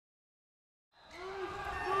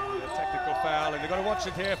foul, and they've got to watch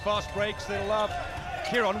it here. Fast breaks, they'll love.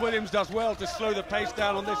 Kieran Williams does well to slow the pace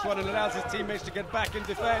down on this one and allows his teammates to get back in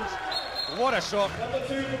defence. What a shot.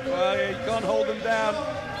 Well, he can't hold them down.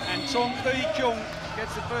 And Chong Tae-kyung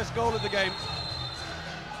gets the first goal of the game.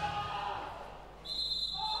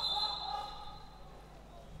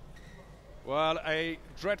 Well, a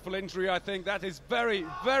dreadful injury, I think. That is very,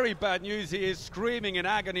 very bad news. He is screaming in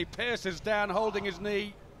agony. Pearce is down, holding his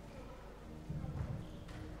knee.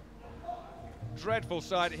 Dreadful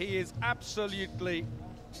sight. He is absolutely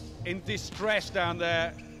in distress down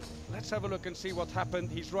there. Let's have a look and see what happened.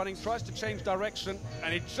 He's running, tries to change direction,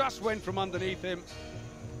 and it just went from underneath him.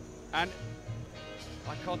 And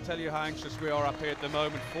I can't tell you how anxious we are up here at the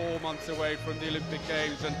moment, 4 months away from the Olympic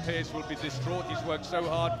Games, and Pearce will be distraught. He's worked so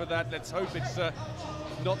hard for that. Let's hope it's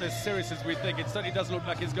not as serious as we think. It certainly doesn't look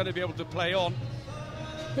like he's going to be able to play on.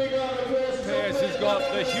 Pearce has got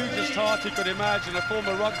the hugest heart he could imagine, a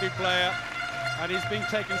former rugby player, and he's being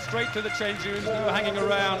taken straight to the changing room, no hanging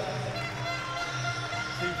around.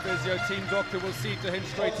 Team physio, team doctor will see to him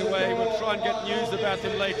straight away. We'll try and get news about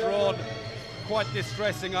him later on. Quite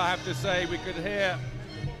distressing, I have to say. We could hear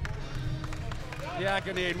the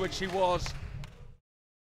agony in which he was.